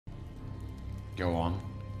Go on.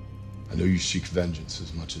 I know you seek vengeance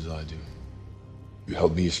as much as I do. You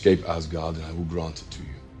help me escape Asgard, and I will grant it to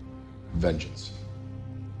you. Vengeance.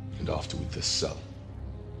 And afterward, this cell.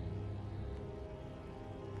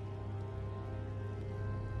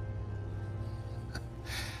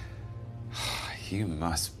 You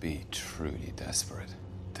must be truly desperate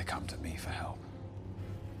to come to me for help.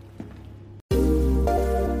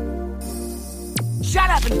 Shut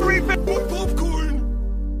up and refill more popcorn!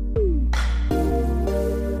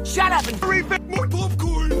 Shut up and refill more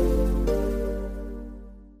popcorn!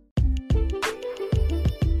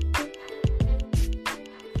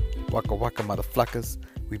 Waka waka motherfuckers,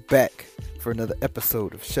 we back for another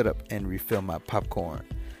episode of Shut Up and Refill My Popcorn.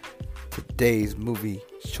 Today's movie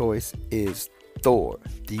choice is Thor: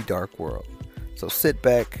 The Dark World. So sit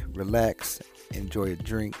back, relax, enjoy a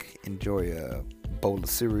drink, enjoy a bowl of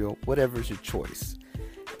cereal, whatever's your choice,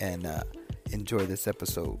 and enjoy this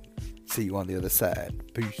episode. See you on the other side.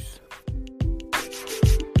 Peace.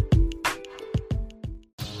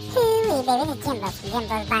 Hey, baby, it's Jimbo from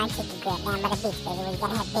Jimbo's Bar and Chicken Grill down by the beach, baby, where you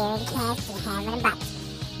gotta have beer and cash and ham and butter.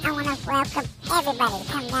 I want to welcome everybody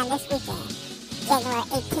to come down this weekend, January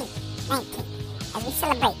 18th, 19th, as we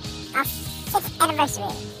celebrate our 6th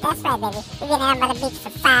anniversary. That's right, baby. We've been down by the beach for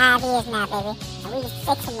 5 years now, baby, and we just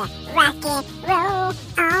fixing to rock and roll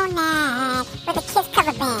all night with a Kiss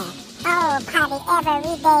cover band. Oh, party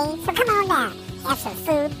every day. So come on down. Have some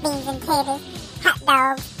food, beans and taters, hot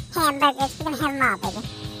dogs, hamburgers. We're gonna have them all, baby.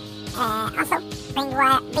 Also, bring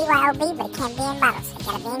BYOB, but it can't be in bottles. It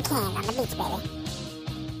gotta be in cans on the beach, baby.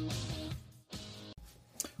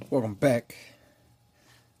 Welcome back.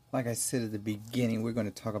 Like I said at the beginning, we're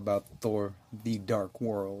going to talk about Thor: The Dark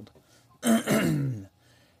World.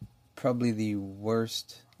 Probably the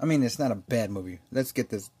worst. I mean, it's not a bad movie. Let's get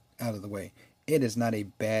this out of the way. It is not a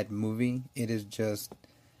bad movie. It is just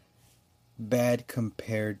bad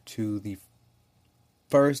compared to the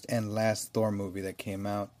first and last Thor movie that came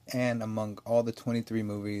out. And among all the 23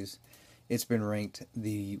 movies, it's been ranked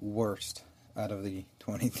the worst out of the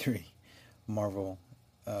 23 Marvel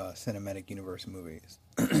Cinematic Universe movies.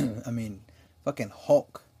 I mean, fucking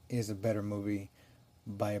Hulk is a better movie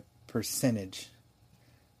by a percentage.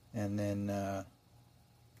 And then,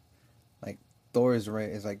 like, Thor is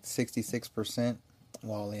like 66%,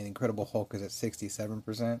 while the Incredible Hulk is at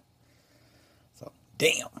 67%. So,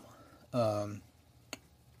 damn.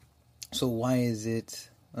 So why is it,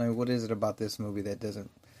 I mean, what is it about this movie that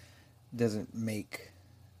doesn't make,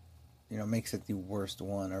 makes it the worst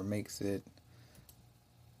one, or makes it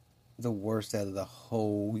the worst out of the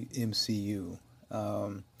whole MCU?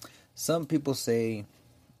 Some people say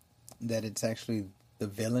that it's actually the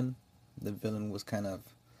villain. The villain was kind of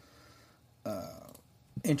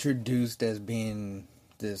introduced as being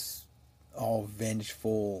this all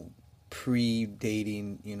vengeful,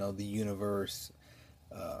 predating, the universe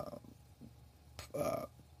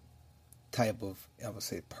type of, I would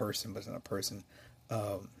say person, but it's not a person,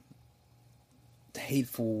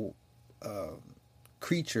 hateful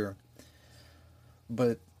creature,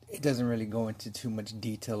 but it doesn't really go into too much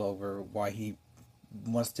detail over why he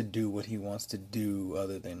wants to do what he wants to do,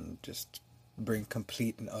 other than just bring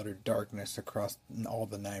complete and utter darkness across all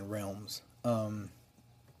the 9 realms.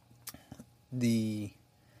 The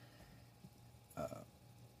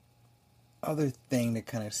other thing that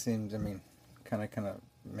kind of seems, kind of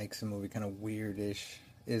makes the movie kind of weirdish,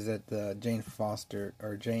 is that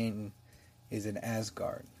Jane is in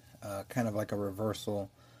Asgard. Kind of like a reversal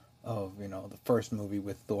of, the first movie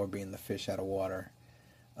with Thor being the fish out of water.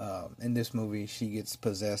 In this movie, she gets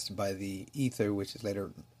possessed by the Ether, which is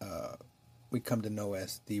later we come to know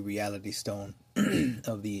as the Reality Stone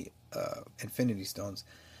of the Infinity Stones.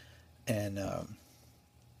 And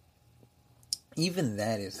even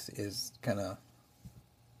that is kind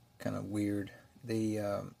of weird.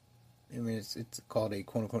 It's called a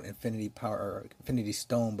quote unquote Infinity Power or Infinity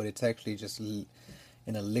Stone, but it's actually just in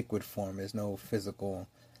a liquid form. There's no physical.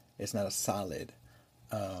 It's not a solid.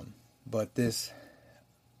 But this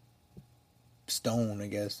stone, I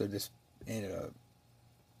guess, or this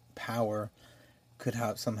power could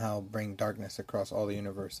somehow bring darkness across all the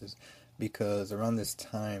universes, because around this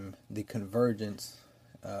time, the convergence,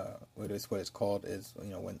 what it's called, is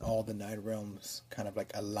when all the 9 realms kind of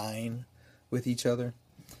like align with each other.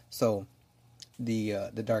 So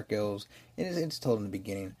the Dark Elves, and it's told in the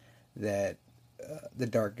beginning that the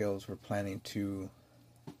Dark Elves were planning to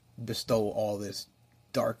bestow all this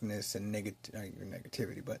darkness and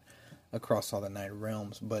negativity, but across all the 9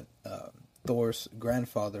 realms. But Thor's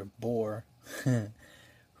grandfather, Bor,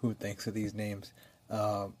 who thinks of these names,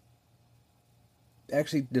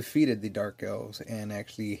 actually defeated the Dark Elves and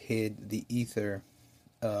actually hid the ether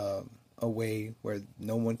away where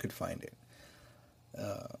no one could find it.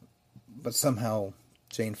 But somehow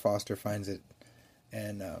Jane Foster finds it,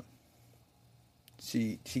 and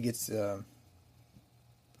she gets, I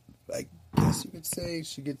guess you could say,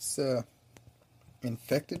 she gets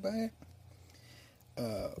infected by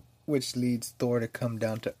it, which leads Thor to come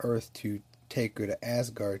down to Earth to take her to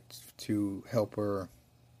Asgard to help her,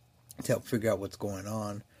 to help figure out what's going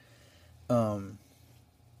on. And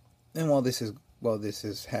while this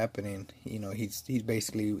is happening, you know, he's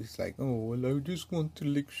like, oh well, I just want to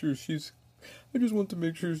make sure she's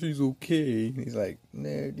okay. And he's like,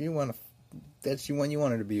 nah, you want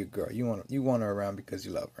her to be a girl. You want her around because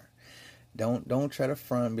you love her. Don't try to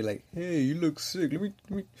front and be like, hey, you look sick. Let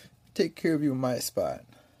me take care of you in my spot.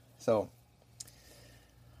 So,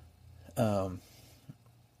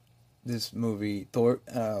 this movie, Thor,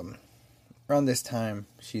 around this time,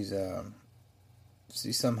 she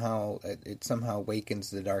somehow awakens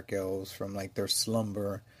the Dark Elves from like their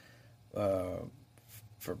slumber,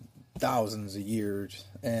 for thousands of years,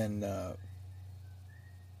 and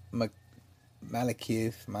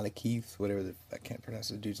Malekith, whatever I can't pronounce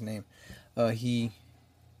the dude's name, he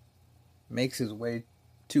makes his way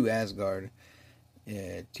to Asgard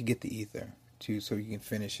to get the ether, so he can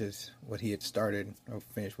finish what he had started, or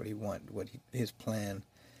finish what he wanted, his plan.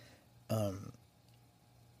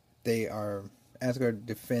 Asgard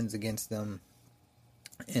defends against them,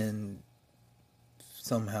 and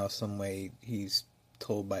somehow, some way, he's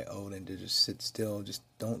told by Odin to just sit still, just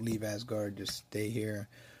don't leave Asgard, just stay here,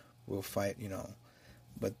 we'll fight, you know.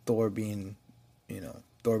 But Thor being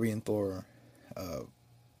Thor,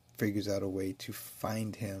 figures out a way to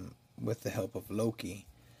find him with the help of Loki.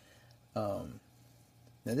 Now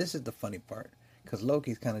this is the funny part, because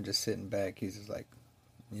Loki's kind of just sitting back. He's just like,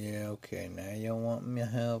 yeah, okay, now you want me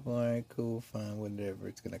help, alright, cool, fine, whatever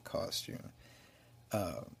it's gonna cost you.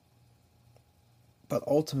 But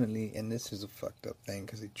ultimately, and this is a fucked up thing,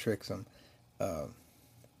 because he tricks him,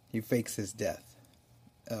 he fakes his death.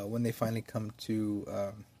 When they finally come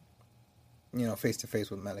to, face to face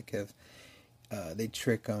with Malekith, they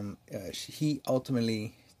trick him. He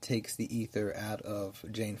ultimately takes the ether out of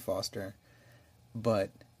Jane Foster, but,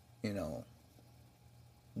 you know,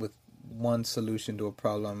 with one solution to a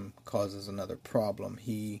problem causes another problem.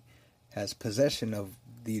 He has possession of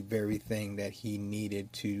the very thing that he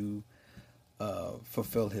needed to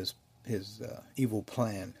fulfill his evil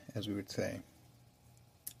plan, as we would say.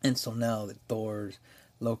 And so now that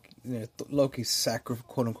Loki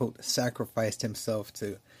quote unquote sacrificed himself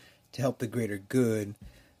to help the greater good,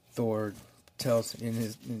 Thor tells,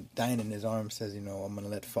 dying in his arms, says, you know, I'm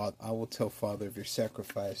gonna I will tell Father of your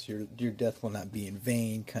sacrifice, your death will not be in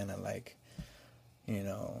vain, kind of like, you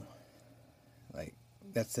know, like,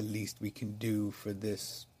 that's the least we can do for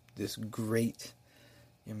this great,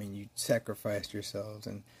 I mean, you sacrificed yourselves.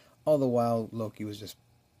 And all the while Loki was just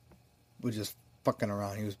fucking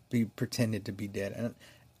around. He pretended to be dead, and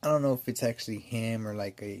I don't know if it's actually him or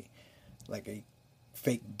like a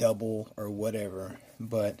fake double or whatever,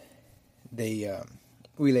 but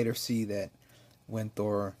we later see that when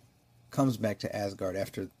Thor comes back to Asgard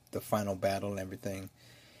after the final battle and everything,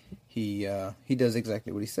 he does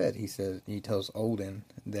exactly what he said. He tells Odin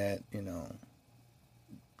that, you know,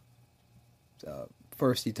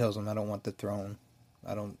 first he tells him, I don't want the throne.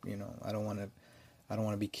 I don't want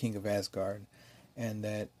to be king of Asgard. And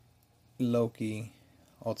that Loki,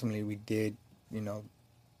 ultimately we did, you know,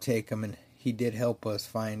 take him, and he did help us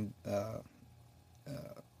find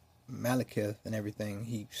Malekith and everything.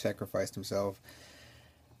 He sacrificed himself,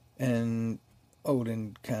 and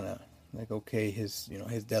Odin kind of like, okay, his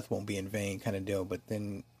death won't be in vain kind of deal. But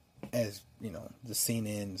then, as you know, the scene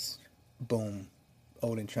ends, boom,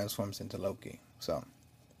 Odin transforms into Loki. So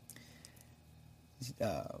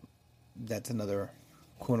that's another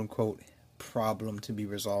quote unquote problem to be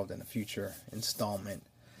resolved in a future installment.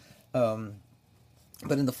 But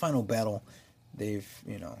in the final battle, they've,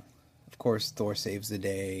 you know, of course, Thor saves the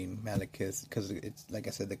day, Malekith, because it's, like I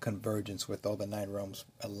said, the convergence with all the nine realms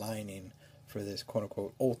aligning for this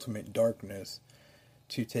quote-unquote ultimate darkness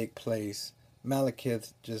to take place.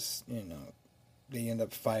 Malekith just, you know, they end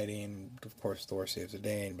up fighting. Of course, Thor saves the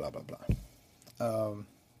day and blah, blah, blah.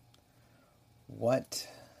 What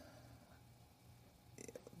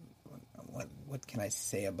can I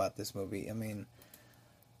say about this movie? I mean,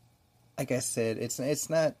 like I said, it's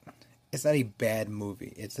not a bad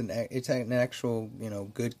movie. It's an actual, you know,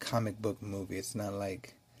 good comic book movie. It's not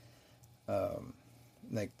like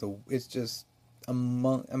it's just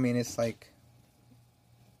it's like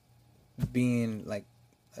being like,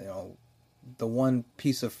 you know, the one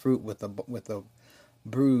piece of fruit with a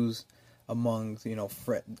bruise among,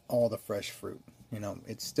 all the fresh fruit.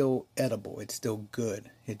 It's still edible. It's still good.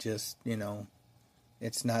 It just,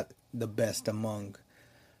 it's not the best among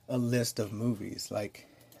a list of movies. Like,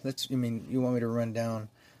 you want me to run down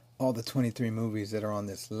all the 23 movies that are on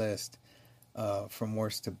this list, from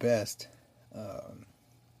worst to best.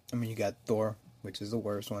 You got Thor, which is the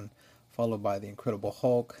worst one, followed by The Incredible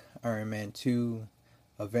Hulk, Iron Man 2,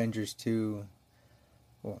 Avengers 2,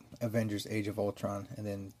 Avengers Age of Ultron, and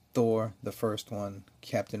then Thor, the first one,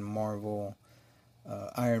 Captain Marvel,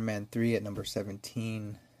 Iron Man 3 at number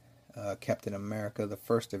 17, Captain America, the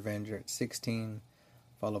first Avenger at 16,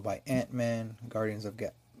 followed by Ant-Man, Guardians of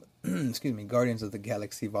the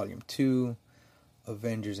Galaxy Volume 2,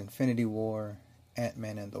 Avengers Infinity War,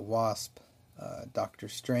 Ant-Man and the Wasp, Doctor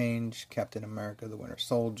Strange, Captain America the Winter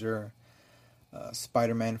Soldier,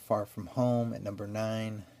 Spider-Man Far From Home at number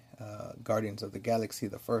 9, Guardians of the Galaxy,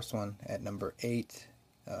 the first one, at number 8,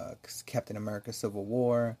 Captain America Civil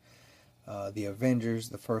War, The Avengers,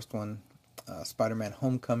 the first one, Spider-Man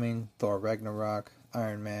Homecoming, Thor Ragnarok,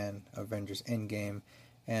 Iron Man, Avengers Endgame,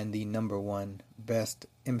 and the number 1 best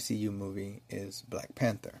MCU movie is Black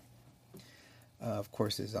Panther. Of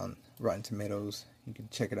course, it's on Rotten Tomatoes. You can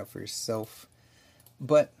check it out for yourself.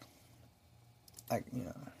 But I've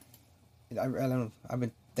been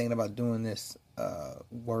thinking about doing this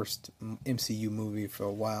worst MCU movie for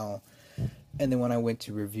a while, and then when I went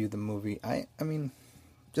to review the movie, I mean,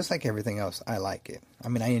 just like everything else, I like it. I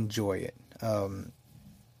enjoy it.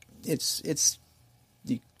 It's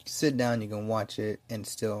you sit down, you can watch it, and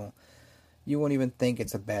still, you won't even think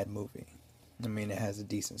it's a bad movie. It has a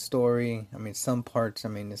decent story. Some parts,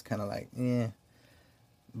 it's kind of like,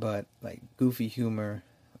 but like goofy humor.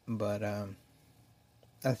 But I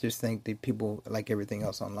just think that people, like everything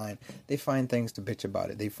else online, they find things to bitch about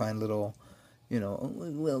it. They find little,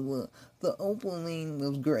 well, the opening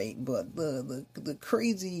was great, but the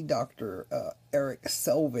crazy Dr. Eric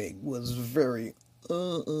Selvig was very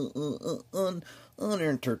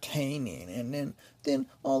unentertaining, and then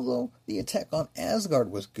although the attack on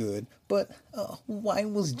Asgard was good, but why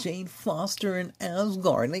was Jane Foster in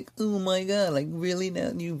Asgard? Like, oh my god, like, really,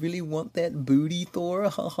 now you really want that booty, Thor?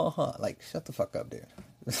 Ha ha ha. Like, shut the fuck up, dude.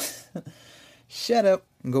 Shut up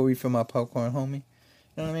and go refill my popcorn, homie.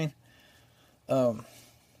 You know what I mean?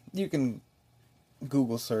 You can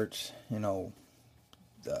Google search,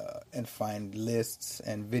 and find lists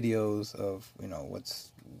and videos of,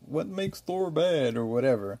 what makes Thor bad or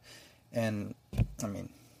whatever. And,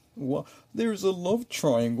 well, there's a love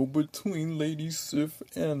triangle between Lady Sif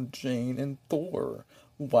and Jane and Thor.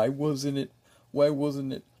 Why wasn't it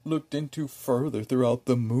looked into further throughout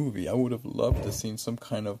the movie? I would have loved to seen some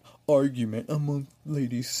kind of argument among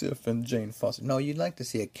Lady Sif and Jane Foster. No, you'd like to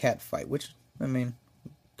see a cat fight, which,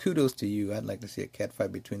 kudos to you. I'd like to see a cat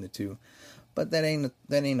fight between the two. But that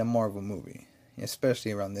ain't a Marvel movie,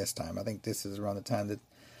 especially around this time. I think this is around the time that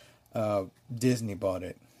Disney bought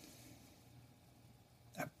it.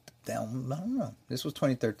 I don't know. This was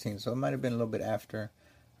 2013, so it might have been a little bit after,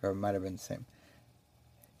 or it might have been the same.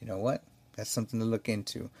 You know what? That's something to look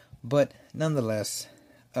into. But nonetheless,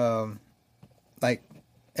 like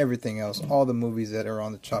everything else, all the movies that are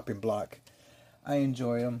on the chopping block, I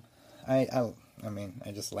enjoy them. I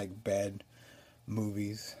just like bad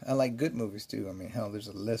movies. I like good movies too. Hell, there's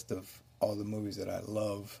a list of all the movies that I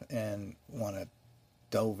love and want to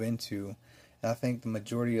delve into. And I think the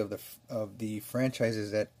majority of the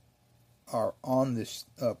franchises that are on this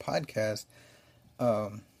podcast,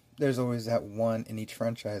 there's always that one in each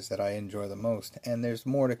franchise that I enjoy the most, and there's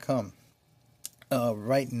more to come.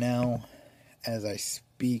 Right now, as I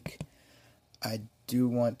speak, I do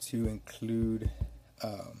want to include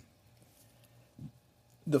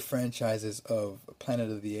the franchises of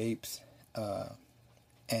Planet of the Apes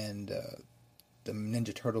and the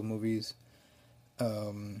Ninja Turtle movies.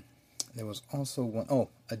 There was also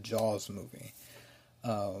a Jaws movie.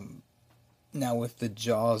 Now with the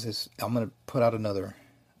Jaws, I'm going to put out another,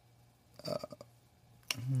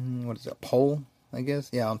 poll, I guess?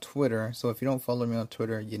 Yeah, on Twitter. So if you don't follow me on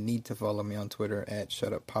Twitter, you need to follow me on Twitter at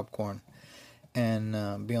ShutUpPopcorn.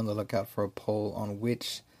 And be on the lookout for a poll on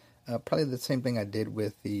which, probably the same thing I did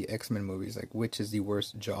with the X-Men movies, like which is the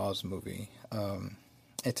worst Jaws movie.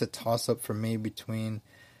 It's a toss-up for me between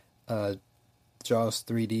Jaws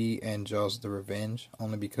 3D and Jaws the Revenge,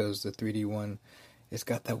 only because the 3D one, it's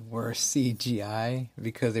got the worst CGI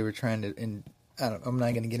because they were trying to, and I'm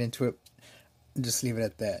not going to get into it, just leave it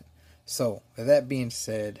at that. So, with that being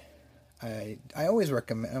said, I always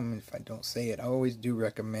recommend, if I don't say it, I always do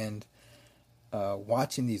recommend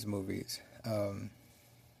watching these movies.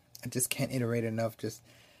 I just can't iterate enough just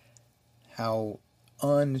how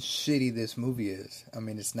unshitty this movie is. I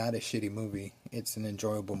mean, it's not a shitty movie. It's an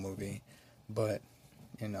enjoyable movie. But,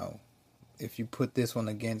 you know, if you put this one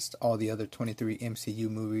against all the other 23 MCU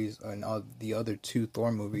movies and all the other 2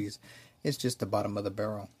 Thor movies, it's just the bottom of the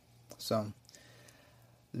barrel. So,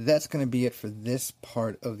 that's going to be it for this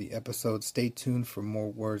part of the episode. Stay tuned for more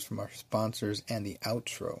words from our sponsors and the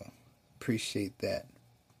outro. Appreciate that.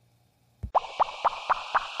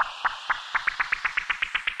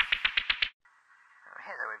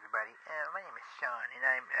 Hello, everybody. My name is Sean, and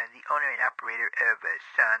I'm the owner and operator of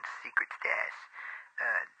Sean's Secret Stash.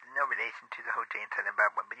 No relation to the whole Jay and Silent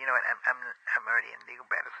Bob one, but you know what? I'm already in legal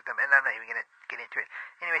battles with them, and I'm not even gonna get into it.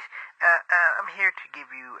 Anyways, I'm here to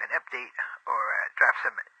give you an update or drop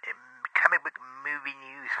some comic book movie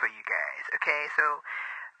news for you guys. Okay, so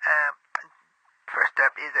first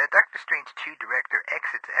up is Doctor Strange 2 director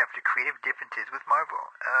exits after creative differences with Marvel.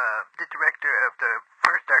 The director of the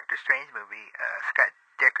first Doctor Strange movie, Scott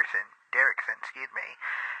Derrickson,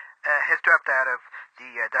 has dropped out of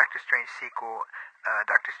the Doctor Strange sequel,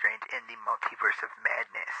 Doctor Strange in the Multiverse of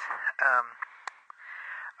Madness.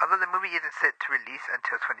 Although the movie isn't set to release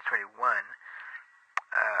until 2021,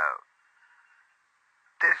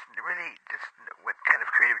 there's really just what kind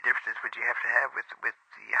of creative differences would you have to have with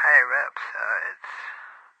the higher ups? It's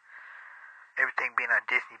everything being on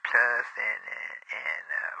Disney Plus and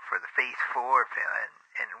for the Phase 4 film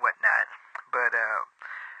and whatnot. But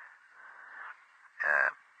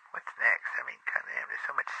what's next? I mean, kind of, there's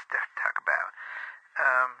so much stuff to talk about.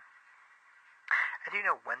 I do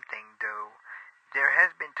know one thing though. There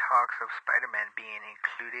has been talks of Spider-Man being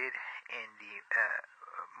included in the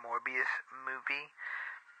Morbius movie.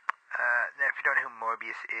 Now, if you don't know who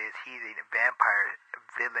Morbius is, he's a vampire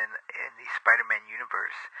villain in the Spider-Man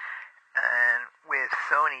universe. And with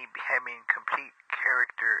Sony having complete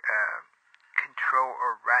character control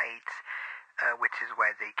or rights, which is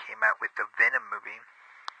why they came out with the Venom movie,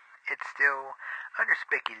 it's still under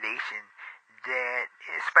speculation that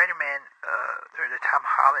Spider-Man, or the Tom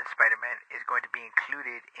Holland Spider-Man, is going to be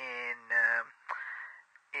included in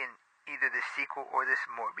either the sequel or this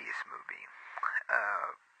Morbius movie.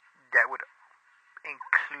 That would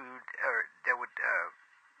include, or that would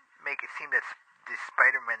make it seem that the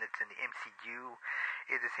Spider-Man that's in the MCU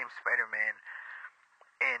is the same Spider-Man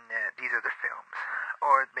in these other films.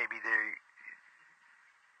 Or maybe they're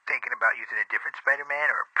thinking about using a different Spider-Man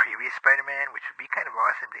or a previous Spider-Man, which would be kind of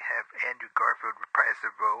awesome to have Andrew Garfield reprise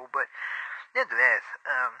the role. But nonetheless,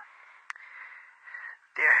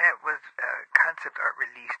 there was concept art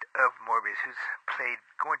released of Morbius, who's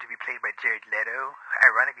going to be played by Jared Leto,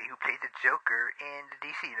 ironically, who played the Joker in the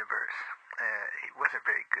DC universe. It wasn't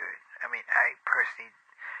very good. I mean, I personally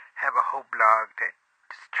have a whole blog that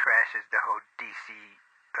just trashes the whole DC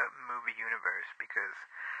movie universe because,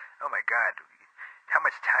 oh my God, how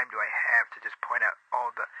much time do I have to just point out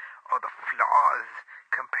all the flaws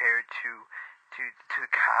compared to the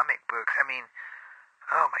comic books? I mean,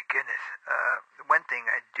 oh my goodness. One thing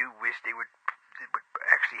I do wish they would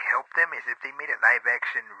actually help them is if they made a live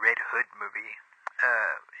action Red Hood movie.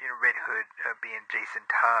 Red Hood being Jason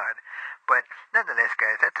Todd. But nonetheless,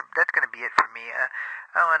 guys, that's going to be it for me.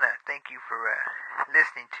 I want to thank you for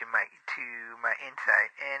listening to my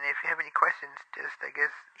insight. And if you have any questions, just I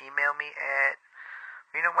guess email me at.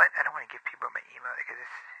 You know what? I don't want to give people my email because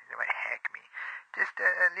they might hack me. Just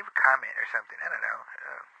leave a comment or something. I don't know.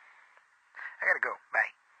 I gotta go.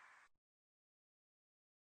 Bye.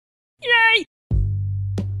 Yay!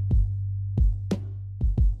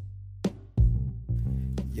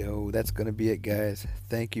 Yo, that's gonna be it, guys.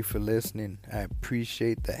 Thank you for listening. I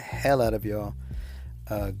appreciate the hell out of y'all.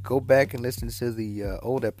 Go back and listen to the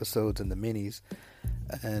old episodes and the minis,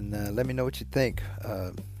 and let me know what you think.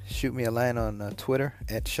 Shoot me a line on Twitter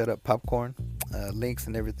at ShutUpPopcorn. Links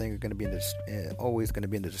and everything are going to be always going to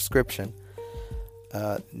be in the description.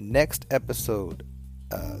 Next episode,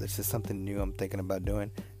 this is something new I'm thinking about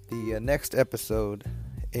doing. The next episode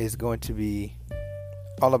is going to be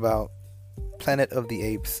all about Planet of the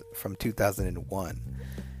Apes from 2001.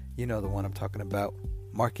 You know the one I'm talking about.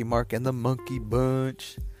 Marky Mark and the Monkey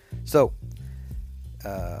Bunch. So,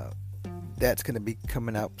 that's going to be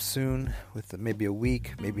coming out soon, with maybe a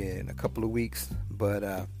week, maybe in a couple of weeks,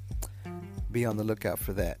 but be on the lookout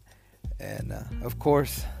for that. And of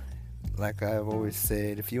course, like I've always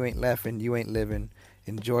said, if you ain't laughing, you ain't living.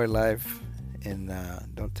 Enjoy life, and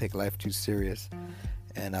don't take life too serious.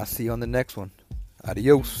 And I'll see you on the next one.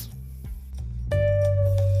 Adios.